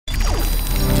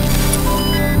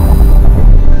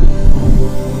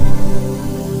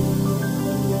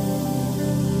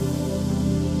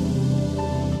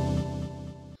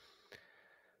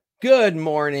Good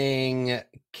morning,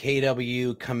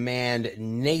 KW Command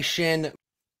Nation.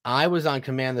 I was on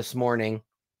command this morning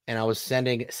and I was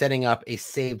setting up a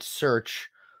saved search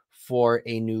for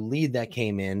a new lead that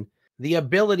came in. The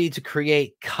ability to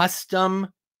create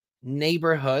custom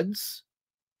neighborhoods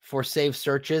for saved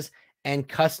searches and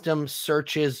custom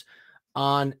searches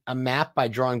on a map by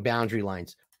drawing boundary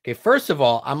lines. Okay, first of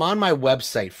all, I'm on my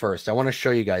website first. I want to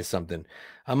show you guys something.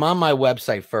 I'm on my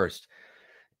website first.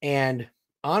 And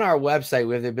on our website,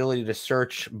 we have the ability to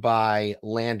search by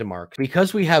landmark.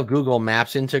 Because we have Google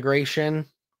Maps integration,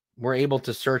 we're able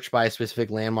to search by a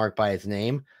specific landmark by its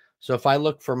name. So if I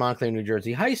look for Montclair, New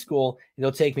Jersey High School,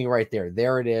 it'll take me right there.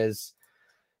 There it is.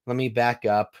 Let me back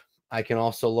up. I can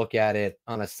also look at it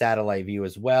on a satellite view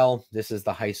as well. This is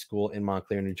the high school in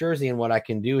Montclair, New Jersey. And what I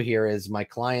can do here is my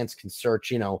clients can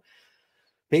search,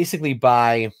 basically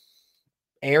by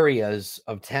areas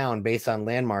of town based on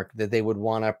landmark that they would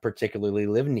want to particularly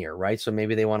live near, right? So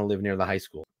maybe they want to live near the high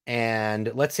school.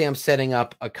 And let's say I'm setting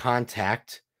up a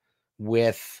contact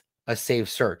with a saved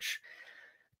search.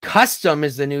 Custom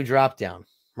is the new drop down,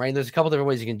 right? There's a couple different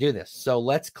ways you can do this. So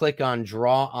let's click on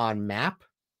draw on map.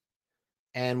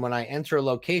 And when I enter a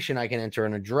location, I can enter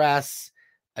an address,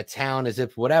 a town, a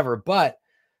zip, whatever. But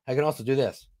I can also do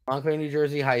this. Montclair, New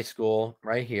Jersey High School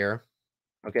right here.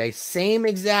 Okay, same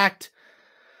exact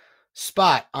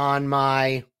spot on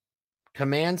my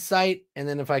command site. And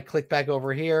then if I click back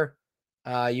over here,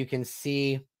 you can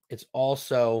see it's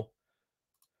also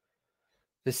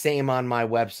the same on my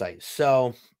website.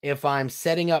 So if I'm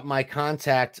setting up my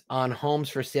contact on homes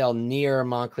for sale near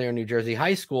Montclair, New Jersey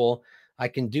High School, I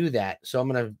can do that. So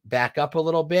I'm going to back up a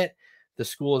little bit. The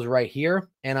school is right here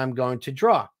and I'm going to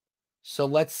draw. So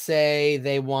let's say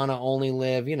they want to only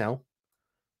live,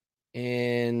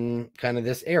 in kind of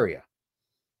this area.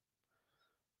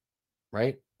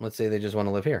 Right? Let's say they just want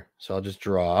to live here. So I'll just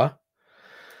draw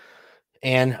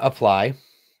and apply.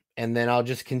 And then I'll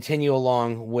just continue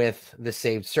along with the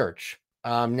saved search.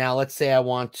 Now, let's say I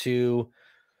want to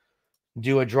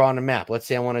do a draw on a map. Let's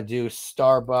say I want to do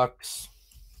Starbucks,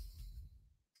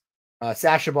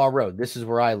 Sashaball Road. This is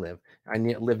where I live. I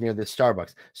live near this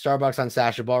Starbucks. Starbucks on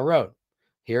Sashaball Road.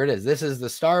 Here it is. This is the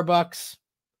Starbucks.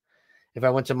 If I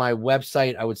went to my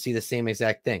website, I would see the same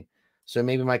exact thing. So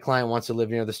maybe my client wants to live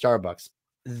near the Starbucks.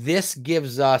 This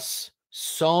gives us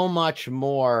so much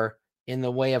more in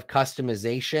the way of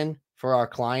customization for our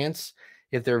clients.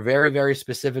 If they're very, very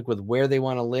specific with where they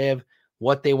want to live,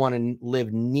 what they want to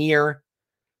live near,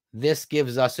 this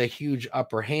gives us a huge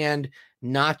upper hand,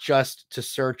 not just to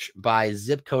search by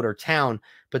zip code or town,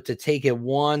 but to take it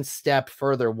one step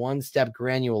further, one step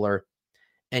granular,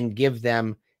 and give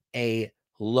them a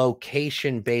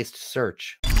location-based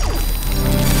search.